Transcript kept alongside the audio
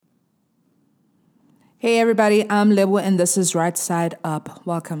Hey everybody, I'm Lebo and this is Right Side Up.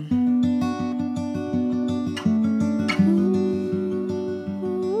 Welcome.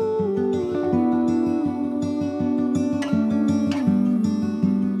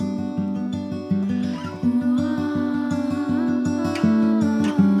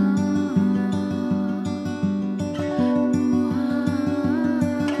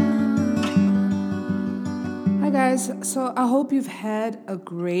 Hi guys, so I hope you've had a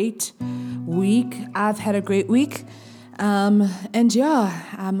great week. I've had a great week.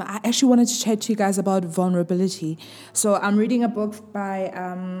 I actually wanted to chat to you guys about vulnerability. So I'm reading a book by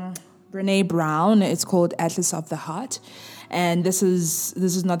Brené Brown. It's called Atlas of the Heart. And this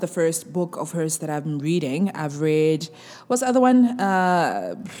is not the first book of hers that I've been reading. I've read, what's the other one?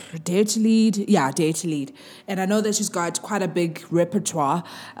 Dare to Lead? Yeah, Dare to Lead. And I know that she's got quite a big repertoire.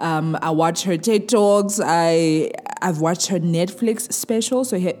 I watch her TED Talks. I've watched her Netflix special.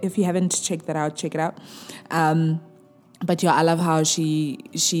 So if you haven't checked that out, check it out. But yeah, I love how she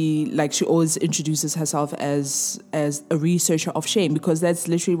always introduces herself as a researcher of shame, because that's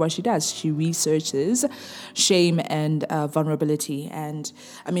literally what she does. She researches shame and vulnerability. And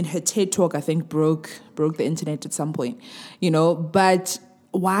I mean, her TED Talk, I think, broke the internet at some point, but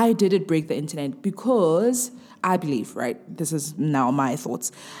why did it break the internet? Because I believe, right, this is now my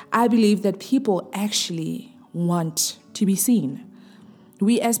thoughts, I believe that people actually want to be seen.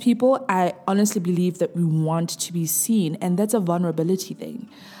 We as people, I honestly believe that we want to be seen, and that's a vulnerability thing.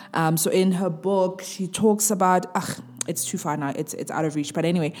 So in her book, she talks about, it's too far now, it's out of reach. But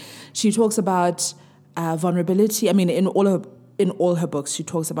anyway, she talks about vulnerability. I mean, in all her books, she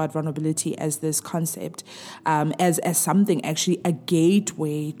talks about vulnerability as this concept, as something actually a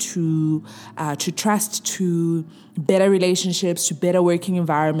gateway to trust, to better relationships, to better working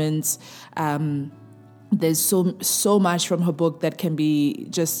environments. There's so much from her book that can be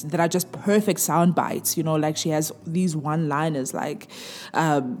that are just perfect sound bites, like she has these one-liners like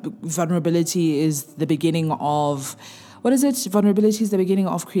vulnerability is the beginning of, what is it? Vulnerability is the beginning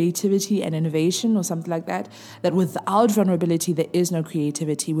of creativity and innovation, or something like that. That without vulnerability, there is no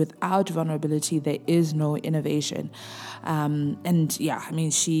creativity. Without vulnerability, there is no innovation. And yeah, I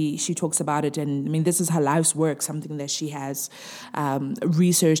mean, she talks about it, and I mean, this is her life's work, something that she has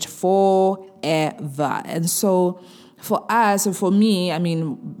researched forever. And so for us, or for me, I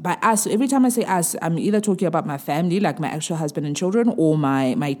mean, by us, every time I say us, I'm either talking about my family, like my actual husband and children, or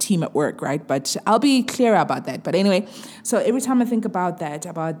my team at work, right? But I'll be clearer about that. But anyway, so every time I think about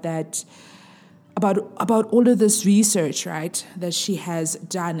all of this research, right, that she has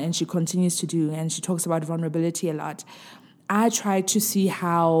done and she continues to do, and she talks about vulnerability a lot, I try to see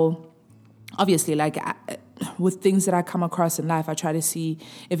how, obviously, with things that I come across in life, I try to see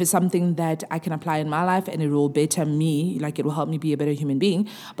if it's something that I can apply in my life and it will better me, like it will help me be a better human being,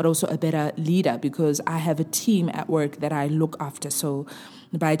 but also a better leader, because I have a team at work that I look after. So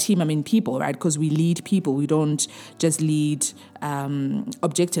by a team, I mean people, right? Because we lead people. We don't just lead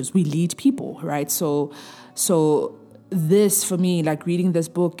objectives. We lead people, right? So this, for me, like reading this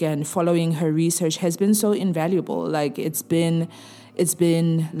book and following her research has been so invaluable. Like it's been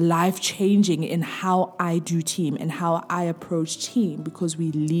life-changing in how I do team and how I approach team, because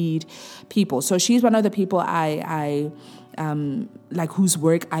we lead people. So she's one of the people I whose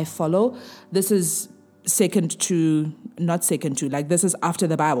work I follow. This is not second to, like this is after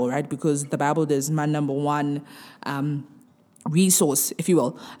the Bible, right? Because the Bible is my number one resource, if you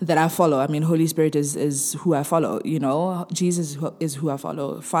will, that I follow. I mean, Holy Spirit is who I follow, Jesus is who I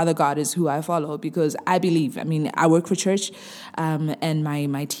follow. Father God is who I follow, because I believe, I mean, I work for church, and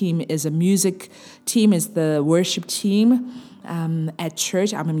my team is a music team, is the worship team at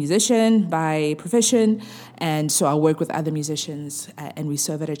church. I'm a musician by profession, and so I work with other musicians, and we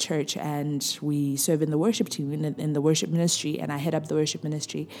serve at a church, and we serve in the worship team, in the worship ministry, and I head up the worship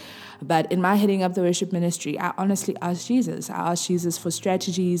ministry. But in my heading up the worship ministry, I honestly ask Jesus. I ask Jesus for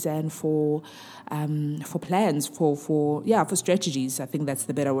strategies and for plans, for strategies. I think that's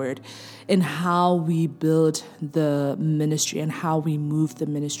the better word, in how we build the ministry and how we move the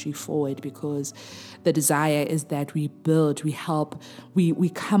ministry forward, because the desire is that we build, we help, we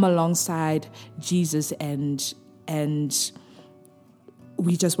come alongside Jesus, and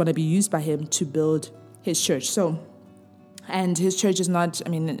we just want to be used by him to build his church. And his church is not, I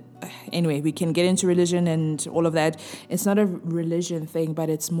mean, anyway, we can get into religion and all of that. It's not a religion thing, but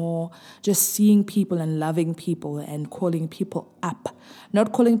it's more just seeing people and loving people and calling people up.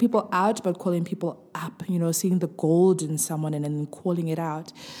 Not calling people out, but calling people up, seeing the gold in someone and then calling it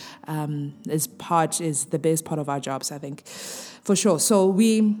out is the best part of our jobs, I think, for sure. So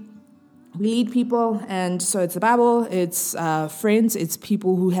we we lead people, and so it's the Bible, it's friends, it's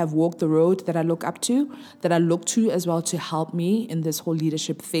people who have walked the road that I look up to, that I look to as well to help me in this whole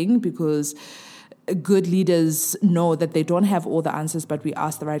leadership thing, because good leaders know that they don't have all the answers, but we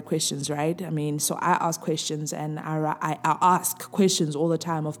ask the right questions, right? I mean, so I ask questions, and I ask questions all the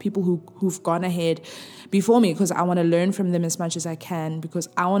time of people who've gone ahead before me, because I want to learn from them as much as I can, because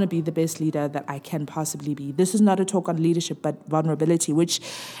I want to be the best leader that I can possibly be. This is not a talk on leadership, but vulnerability, which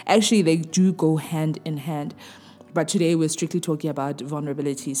actually they do go hand in hand. But today we're strictly talking about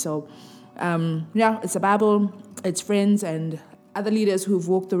vulnerability. So, it's the Bible, it's friends, and other leaders who've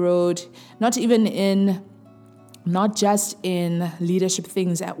walked the road, not just in leadership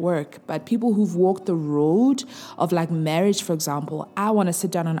things at work, but people who've walked the road of like marriage, for example. I want to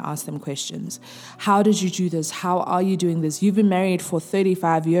sit down and ask them questions. How did you do this? How are you doing this? You've been married for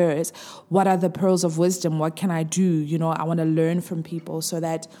 35 years. What are the pearls of wisdom? What can I do? I want to learn from people so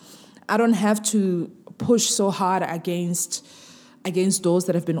that I don't have to push so hard against doors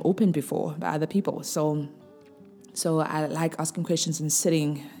that have been opened before by other people. So I like asking questions and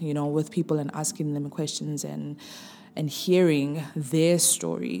sitting, with people and asking them questions and hearing their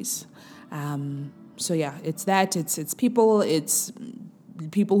stories. It's that. It's people. It's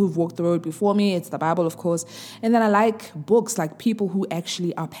people who've walked the road before me. It's the Bible, of course. And then I like books, like people who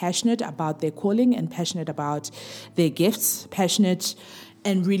actually are passionate about their calling and passionate about their gifts, passionate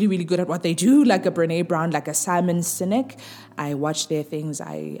and really, really good at what they do, like a Brené Brown, like a Simon Sinek. I watch their things.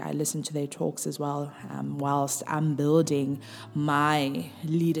 I listen to their talks as well, whilst I'm building my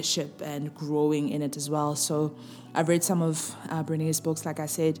leadership and growing in it as well. So I've read some of Brené's books, like I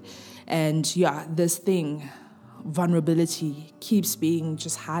said, and this thing, vulnerability, keeps being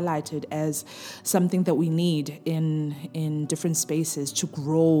just highlighted as something that we need in different spaces to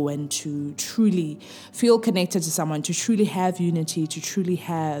grow and to truly feel connected to someone, to truly have unity, to truly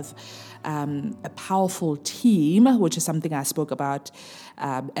have a powerful team, which is something I spoke about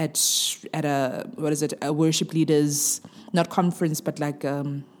at a worship leaders, not conference, but like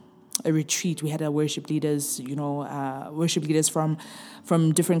a retreat. We had our worship leaders,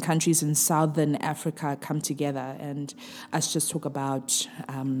 from different countries in Southern Africa come together and us just talk about,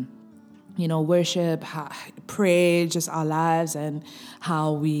 worship, prayer, just our lives and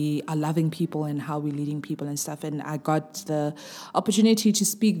how we are loving people and how we're leading people and stuff. And I got the opportunity to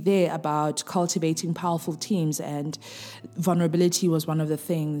speak there about cultivating powerful teams, and vulnerability was one of the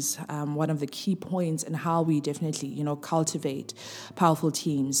things, one of the key points in how we definitely, cultivate powerful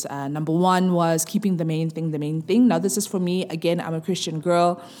teams. Number one was keeping the main thing. Now, this is for me. Again, I'm a Christian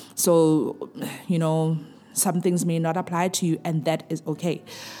girl, so, some things may not apply to you, and that is okay.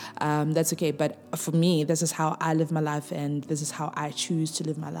 That's okay. But for me, this is how I live my life, and this is how I choose to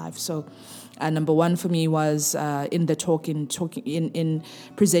live my life. So, number one for me was in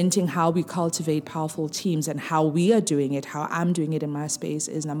presenting how we cultivate powerful teams and how we are doing it, how I'm doing it in my space.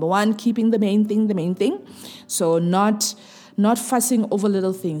 Is number one, keeping the main thing. So not fussing over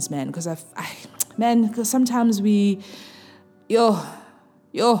little things, man. Because because sometimes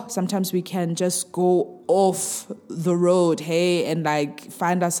sometimes we can just go off the road, hey, and like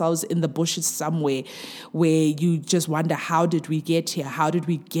find ourselves in the bushes somewhere where you just wonder, how did we get here? How did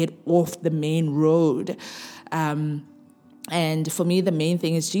we get off the main road? And for me, the main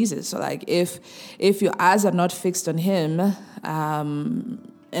thing is Jesus. So like if your eyes are not fixed on him, and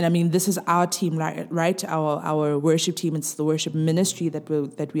I mean, this is our team, right? Our worship team. It's the worship ministry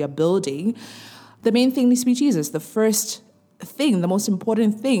that we are building. The main thing needs to be Jesus. The most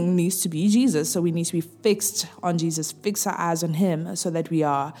important thing needs to be Jesus. So we need to be fixed on Jesus, fix our eyes on him so that we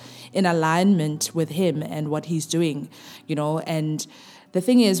are in alignment with him and what he's doing, And the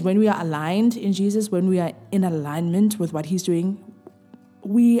thing is, when we are aligned in Jesus, when we are in alignment with what he's doing,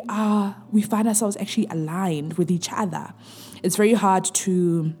 we find ourselves actually aligned with each other. It's very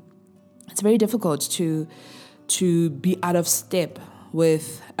difficult to be out of step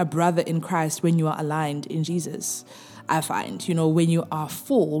with a brother in Christ when you are aligned in Jesus. I find, when you are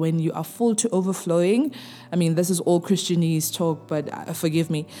full to overflowing. I mean, this is all Christianese talk, but forgive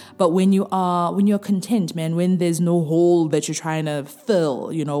me. But when you're content, man, when there's no hole that you're trying to fill,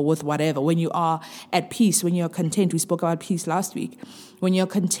 with whatever, when you are at peace, when you're content, we spoke about peace last week. When you're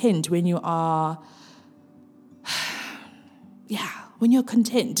content, when you're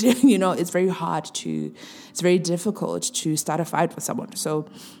content, it's very difficult to start a fight with someone. So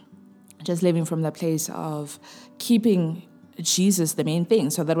just living from the place of keeping Jesus the main thing.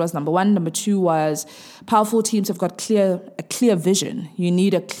 So that was number one. Number two was powerful teams have got a clear vision. You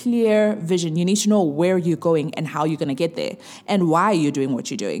need a clear vision. You need to know where you're going and how you're going to get there and why you're doing what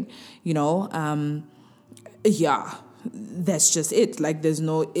you're doing. that's just it. Like, there's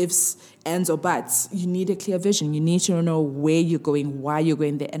no ifs, ands, or buts. You need a clear vision. You need to know where you're going, why you're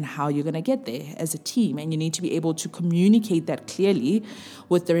going there, and how you're going to get there as a team. And you need to be able to communicate that clearly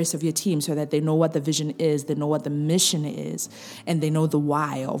with the rest of your team so that they know what the vision is, they know what the mission is, and they know the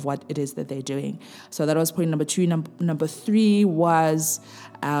why of what it is that they're doing. So that was point number 2. Number three was,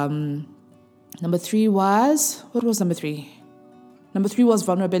 what was number 3? Number 3 was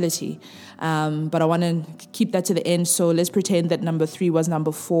vulnerability, but I want to keep that to the end. So let's pretend that number 3 was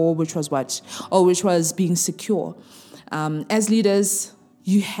number 4, which was what? Which was being secure. As leaders,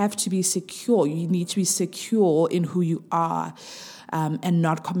 you have to be secure. You need to be secure in who you are, and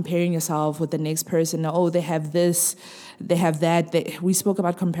not comparing yourself with the next person. They have this, they have that. We spoke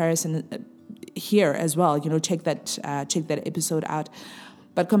about comparison here as well. Check that episode out.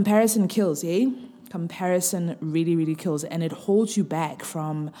 But comparison kills, eh? Comparison really, really kills, and it holds you back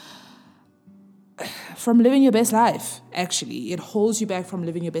from living your best life. Actually, it holds you back from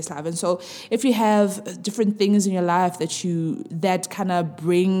living your best life. And so, if you have different things in your life that kind of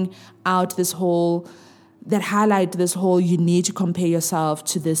bring out that highlight this whole, you need to compare yourself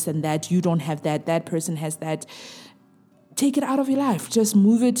to this and that. You don't have that. That person has that. Take it out of your life. Just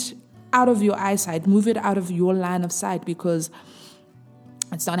move it out of your eyesight. Move it out of your line of sight, because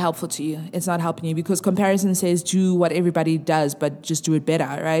it's not helpful to you. It's not helping you, because comparison says do what everybody does, but just do it better,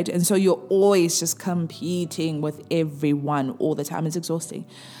 right? And so you're always just competing with everyone all the time. It's exhausting.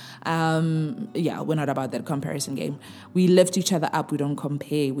 We're not about that comparison game. We lift each other up. We don't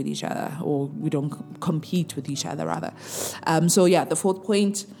compare with each other, or we don't compete with each other, rather. The 4th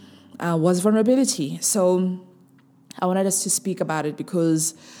point was vulnerability. So I wanted us to speak about it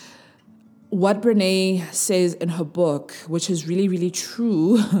because what Brené says in her book, which is really, really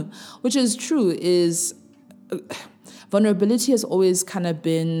true, is vulnerability has always kind of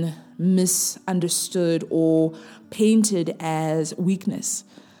been misunderstood or painted as weakness.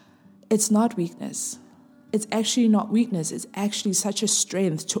 It's not weakness. It's actually not weakness. It's actually such a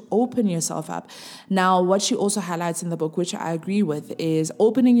strength to open yourself up. Now, what she also highlights in the book, which I agree with, is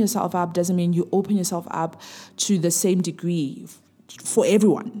opening yourself up doesn't mean you open yourself up to the same degree for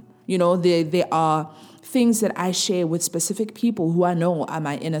everyone. There are things that I share with specific people who I know are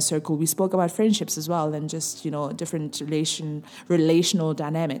my inner circle. We spoke about friendships as well, and just, different relational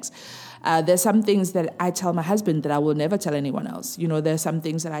dynamics. There's some things that I tell my husband that I will never tell anyone else. There's some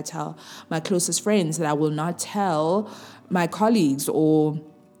things that I tell my closest friends that I will not tell my colleagues or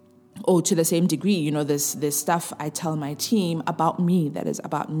to the same degree. There's stuff I tell my team about me that is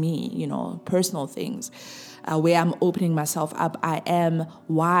about me, personal things. Where I'm opening myself up, I am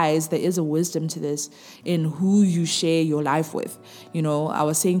wise. There is a wisdom to this in who you share your life with. I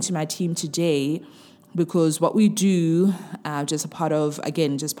was saying to my team today, because what we do, just part of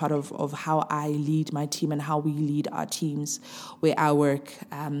how I lead my team and how we lead our teams where I work,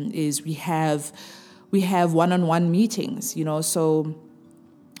 is we have one-on-one meetings, so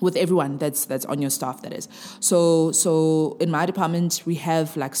with everyone that's on your staff, that is. So in my department, we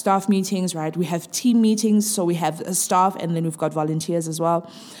have like staff meetings, right? We have team meetings. So we have a staff, and then we've got volunteers as well.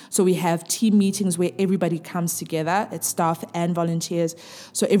 So we have team meetings where everybody comes together. It's staff and volunteers.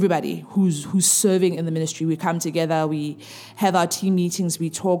 So everybody who's serving in the ministry, we come together. We have our team meetings. We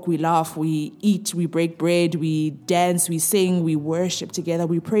talk, we laugh, we eat, we break bread, we dance, we sing, we worship together.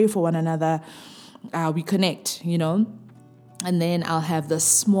 We pray for one another. We connect, And then I'll have the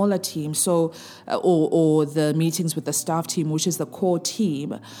smaller team, or the meetings with the staff team, which is the core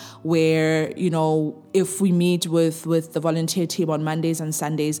team, where, if we meet with the volunteer team on Mondays and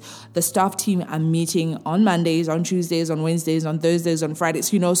Sundays, the staff team are meeting on Mondays, on Tuesdays, on Wednesdays, on Thursdays, on Fridays,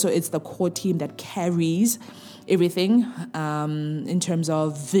 so it's the core team that carries everything in terms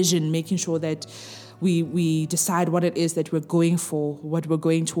of vision, making sure that we decide what it is that we're going for, what we're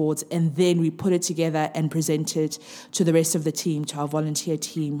going towards, and then we put it together and present it to the rest of the team, to our volunteer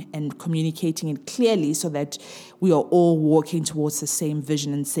team, and communicating it clearly so that we are all walking towards the same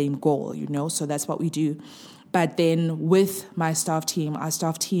vision and same goal, So that's what we do. But then with my staff team, our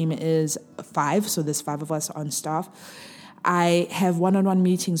staff team is 5, so there's 5 of us on staff. I have one-on-one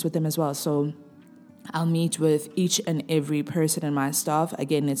meetings with them as well, so I'll meet with each and every person in my staff.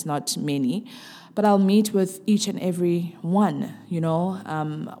 Again, it's not many, but I'll meet with each and every one,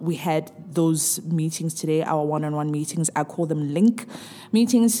 We had those meetings today, our one-on-one meetings. I call them link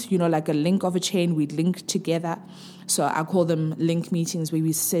meetings, like a link of a chain. We link together. So I call them link meetings, where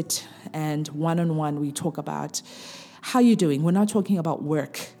we sit and one-on-one we talk about how you're doing. We're not talking about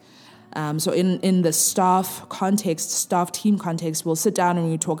work. So in the staff team context, we'll sit down and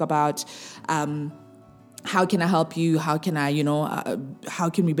we talk about how can I help you? How can I, how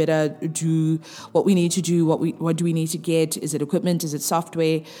can we better do what we need to do? What do we need to get? Is it equipment? Is it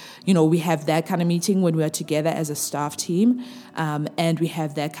software? We have that kind of meeting when we're together as a staff team. And we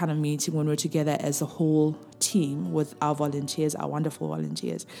have that kind of meeting when we're together as a whole team with our volunteers, our wonderful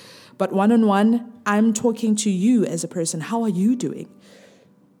volunteers. But one-on-one, I'm talking to you as a person. How are you doing?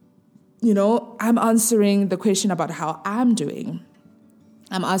 I'm answering the question about how I'm doing.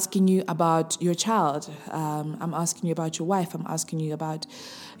 I'm asking you about your child. I'm asking you about your wife. I'm asking you about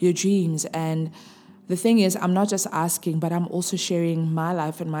your dreams. And the thing is, I'm not just asking, but I'm also sharing my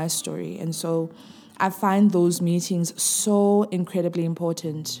life and my story. And so I find those meetings so incredibly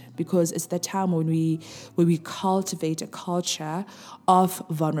important because it's the time when we cultivate a culture of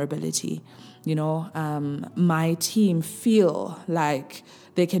vulnerability. My team feel like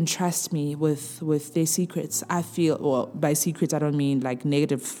they can trust me with their secrets. I feel, well, by secrets I don't mean like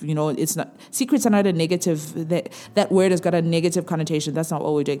negative. It's not, secrets are not a negative. That word has got a negative connotation. That's not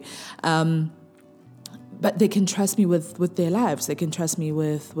what we're doing. But they can trust me with their lives. They can trust me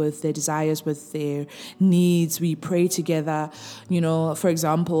with their desires, with their needs. We pray together. For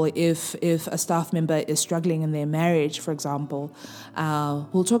example, if a staff member is struggling in their marriage, for example,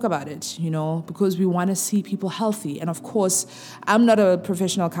 we'll talk about it, because we want to see people healthy. And of course, I'm not a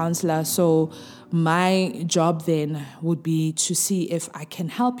professional counselor, so my job then would be to see if I can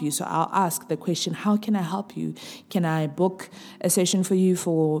help you. So I'll ask the question, how can I help you? Can I book a session for you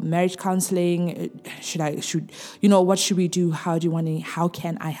for marriage counseling? What should we do? How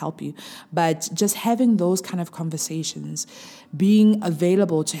can I help you? But just having those kind of conversations, being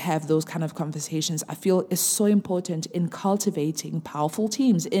available to have those kind of conversations, I feel is so important in cultivating powerful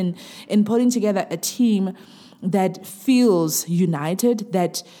teams, in putting together a team that feels united,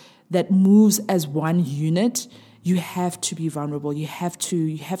 that moves as one unit. You have to be vulnerable. You have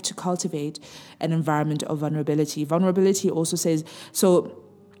to cultivate an environment of vulnerability. Vulnerability also says, so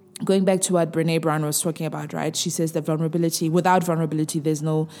going back to what Brené Brown was talking about, right? She says that without vulnerability, there's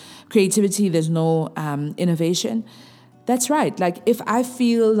no creativity, there's no innovation. That's right. Like if I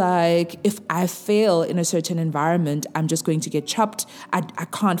feel like if I fail in a certain environment, I'm just going to get chopped. I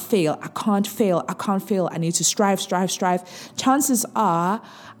can't fail. I need to strive. Chances are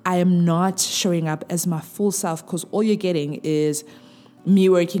I am not showing up as my full self because all you're getting is me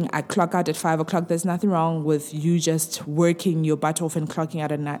working. I clock out at 5 o'clock. There's nothing wrong with you just working your butt off and clocking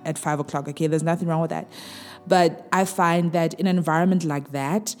out at 5 o'clock. Okay, there's nothing wrong with that. But I find that in an environment like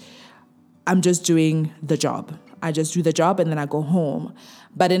that, I'm just doing the job. I just do the job and then I go home.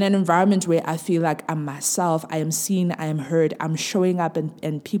 But in an environment where I feel like I'm myself, I am seen, I am heard, I'm showing up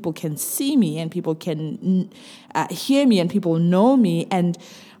and people can see me and people can hear me and people know me. And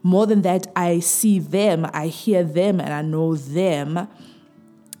more than that, I see them, I hear them, and I know them.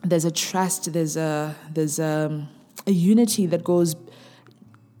 There's a trust, there's a unity that goes.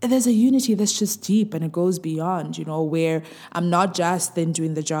 There's a unity that's just deep and it goes beyond, where I'm not just then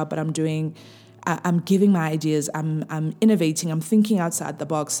doing the job, but I'm giving my ideas, I'm innovating, I'm thinking outside the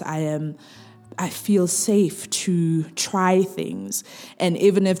box. I feel safe to try things. And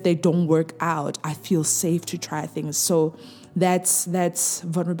even if they don't work out, I feel safe to try things. So that's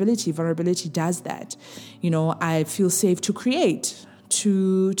vulnerability. Vulnerability does that. I feel safe to create,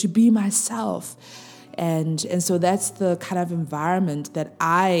 to be myself. And so that's the kind of environment that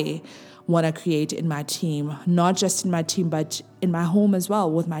I want to create in my team, not just in my team, but in my home as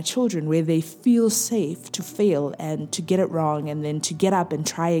well with my children, where they feel safe to fail and to get it wrong and then to get up and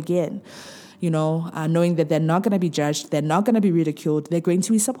try again, knowing that they're not going to be judged, they're not going to be ridiculed, they're going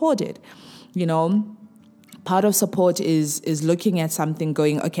to be supported, Part of support is looking at something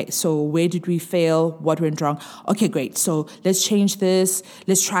going, okay, so where did we fail? What went wrong? Okay, great. So let's change this.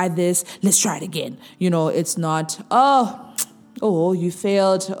 Let's try this. Let's try it again. It's not, oh, you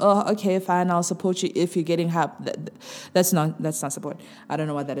failed. Oh, okay, fine. I'll support you if you're getting help. That's not support. I don't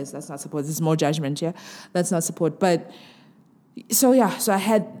know what that is. That's not support. It's more judgment. Yeah, that's not support. But so I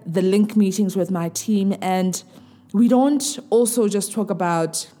had the link meetings with my team, and we don't also just talk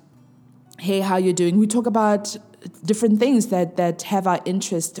about, hey, how you doing? We talk about different things that have our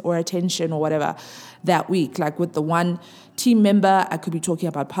interest or attention or whatever that week. Like with the one team member, I could be talking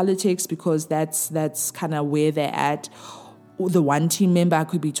about politics because that's kind of where they're at. The one team member, I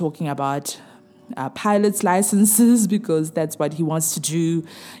could be talking about pilot's licenses because that's what he wants to do,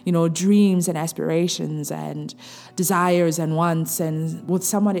 dreams and aspirations and desires and wants. And with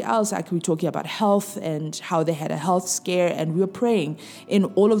somebody else, I could be talking about health and how they had a health scare. And we were praying in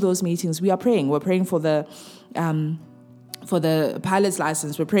all of those meetings. We are praying. We're praying for the the pilot's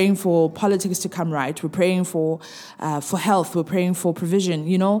license. We're praying for politics to come right. We're praying for health. We're praying for provision,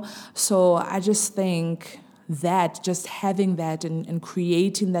 So I just think that just having that and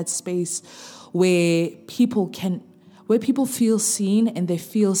creating that space where people feel seen and they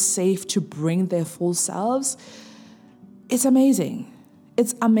feel safe to bring their full selves, it's amazing.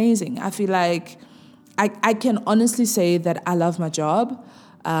 It's amazing. I feel like I can honestly say that I love my job.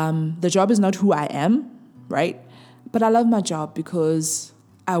 The job is not who I am, right? But I love my job because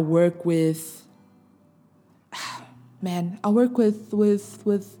I work with,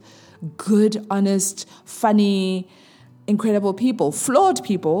 with good, honest, funny, incredible people, flawed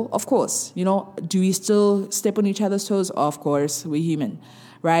people, of course. Do we still step on each other's toes? Of course, we're human,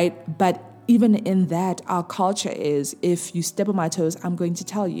 right? But even in that, our culture is, if you step on my toes, I'm going to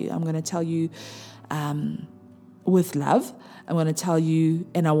tell you. I'm going to tell you with love. I'm going to tell you,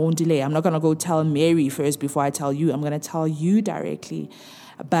 and I won't delay. I'm not going to go tell Mary first before I tell you. I'm going to tell you directly.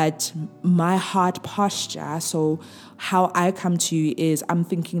 But my heart posture, so how I come to you is I'm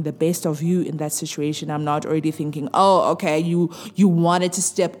thinking the best of you in that situation. I'm not already thinking, oh, okay, you wanted to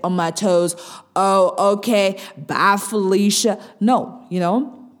step on my toes. Oh, okay, bye, Felicia. No,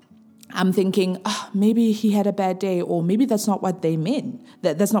 I'm thinking, maybe he had a bad day, or maybe that's not what they meant.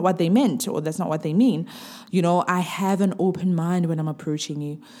 That's not what they meant, or that's not what they mean. I have an open mind when I'm approaching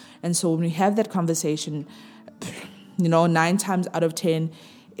you. And so when we have that conversation, 9 times out of 10,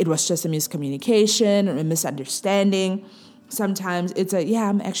 it was just a miscommunication or a misunderstanding. Sometimes it's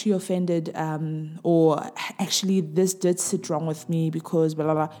I'm actually offended, or actually this did sit wrong with me because blah,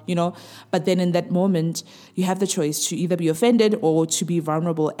 blah, blah, But then in that moment, you have the choice to either be offended or to be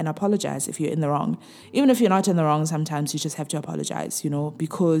vulnerable and apologize if you're in the wrong. Even if you're not in the wrong, sometimes you just have to apologize,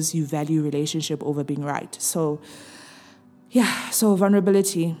 because you value relationship over being right. So, so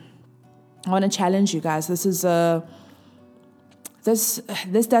vulnerability. I want to challenge you guys. This is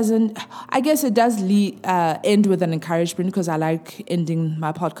This doesn't, I guess it does end with an encouragement, because I like ending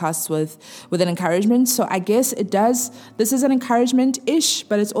my podcasts with an encouragement. So I guess this is an encouragement-ish,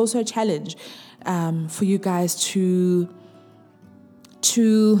 but it's also a challenge for you guys to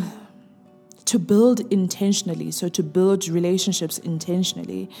build intentionally, so to build relationships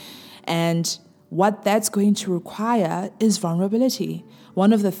intentionally. And what that's going to require is vulnerability.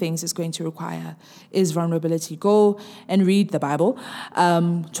 One of the things it's going to require is vulnerability. Go and read the Bible.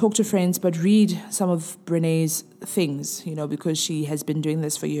 Talk to friends, but read some of Brené's things, because she has been doing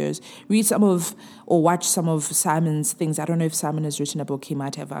this for years. Read or watch some of Simon's things. I don't know if Simon has written a book. He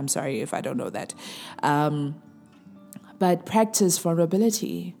might have. I'm sorry if I don't know that. But practice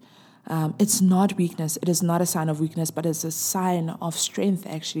vulnerability. It's not weakness. It is not a sign of weakness, but it's a sign of strength,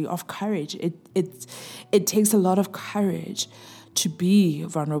 actually, of courage. It takes a lot of courage to be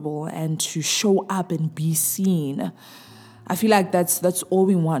vulnerable and to show up and be seen. I feel like that's all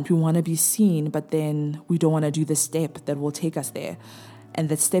we want. We want to be seen, but then we don't want to do the step that will take us there. And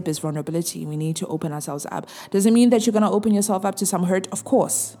that step is vulnerability. We need to open ourselves up. Does it mean that you're going to open yourself up to some hurt? Of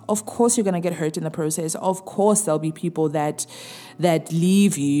course. Of course you're going to get hurt in the process. Of course there'll be people that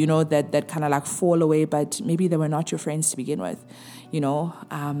leave you, that kind of like fall away, but maybe they were not your friends to begin with.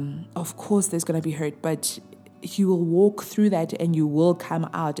 Of course there's going to be hurt, but you will walk through that and you will come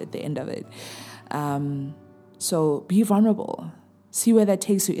out at the end of it. So be vulnerable. See where that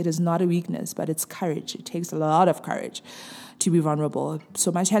takes you. It is not a weakness, but it's courage. It takes a lot of courage to be vulnerable.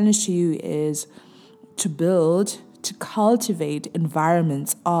 So my challenge to you is to cultivate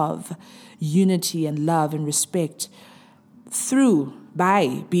environments of unity and love and respect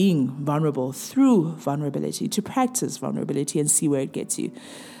by being vulnerable, through vulnerability, to practice vulnerability and see where it gets you.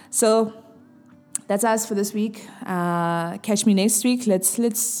 So that's us for this week. Catch me next week. Let's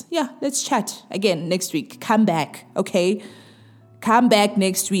chat again next week. Come back, okay? Come back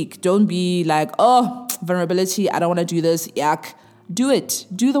next week. Don't be like, oh, vulnerability, I don't want to do this. Yuck. Do it.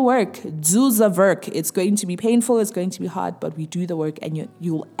 Do the work. Do the work. It's going to be painful. It's going to be hard, but we do the work and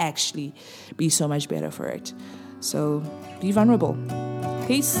you will actually be so much better for it. So be vulnerable.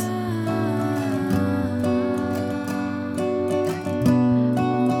 Peace.